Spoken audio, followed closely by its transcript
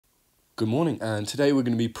Good morning, and today we're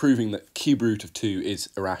going to be proving that cube root of 2 is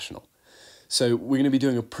irrational. So we're going to be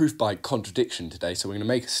doing a proof by contradiction today, so we're going to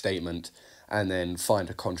make a statement and then find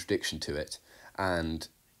a contradiction to it, and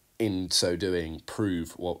in so doing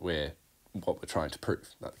prove what we're trying to prove,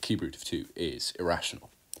 that the cube root of 2 is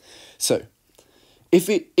irrational. So if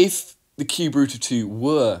the cube root of 2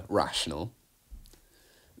 were rational,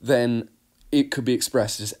 then it could be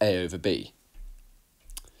expressed as a over b.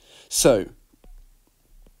 So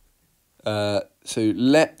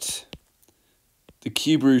let the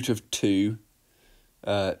cube root of 2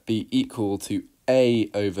 be equal to a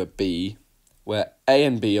over b, where a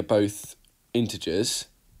and b are both integers,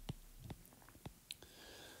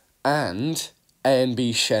 and a and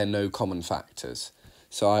b share no common factors.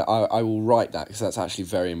 So I will write that because that's actually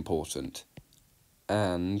very important.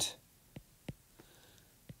 And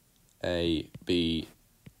a, b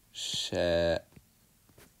share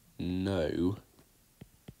no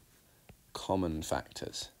common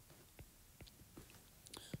factors.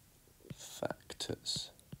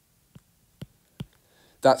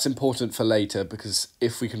 That's important for later, because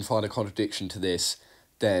if we can find a contradiction to this,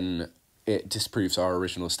 then it disproves our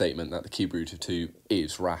original statement that the cube root of 2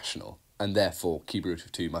 is rational, and therefore cube root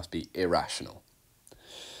of 2 must be irrational.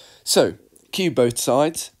 So, cube both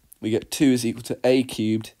sides, we get 2 is equal to a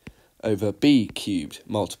cubed over b cubed,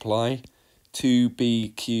 multiply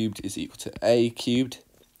 2b cubed is equal to a cubed.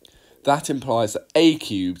 That implies that a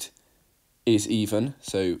cubed is even,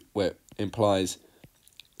 so it implies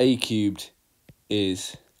a cubed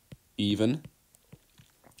is even,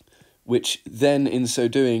 which then in so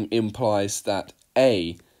doing implies that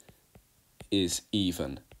a is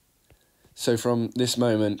even. So from this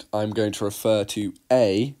moment I'm going to refer to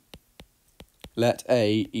a, let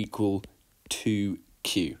a equal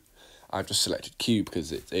 2q. I've just selected q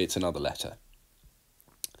because it's another letter.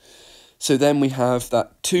 So then we have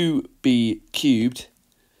that 2b cubed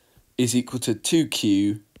is equal to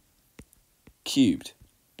 2q cubed,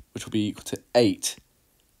 which will be equal to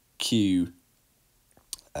 8q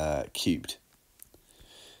cubed.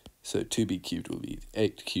 So 2b cubed will be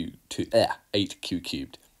 8q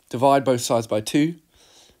cubed. Divide both sides by 2.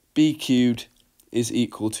 B cubed is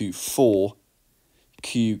equal to 4q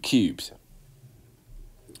cubed.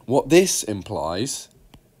 What this implies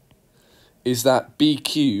is that b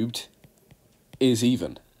cubed is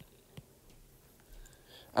even.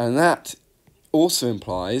 And that also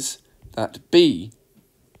implies that b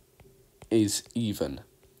is even.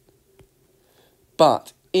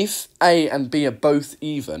 But if a and b are both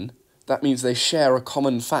even, that means they share a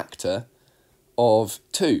common factor of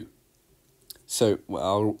 2. So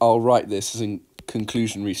I'll write this as a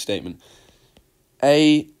conclusionary statement.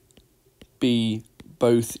 A, b,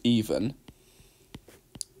 both even,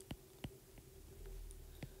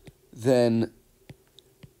 then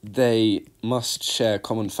they must share a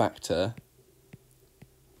common factor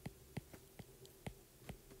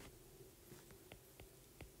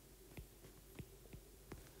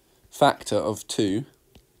of 2,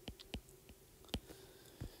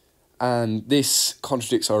 and this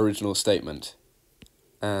contradicts our original statement,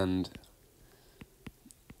 and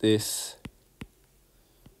this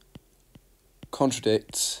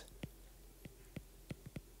contradicts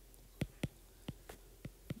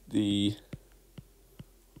the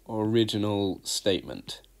original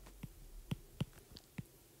statement.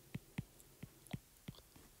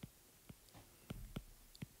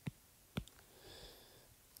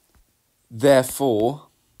 Therefore,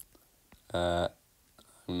 I'm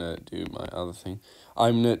going to do my other thing.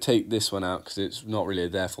 I'm going to take this one out because it's not really a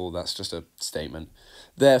therefore, that's just a statement.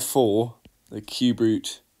 Therefore, the cube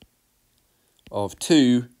root of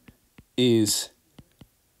 2 is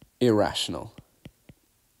irrational.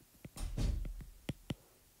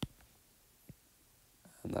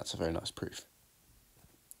 And that's a very nice proof.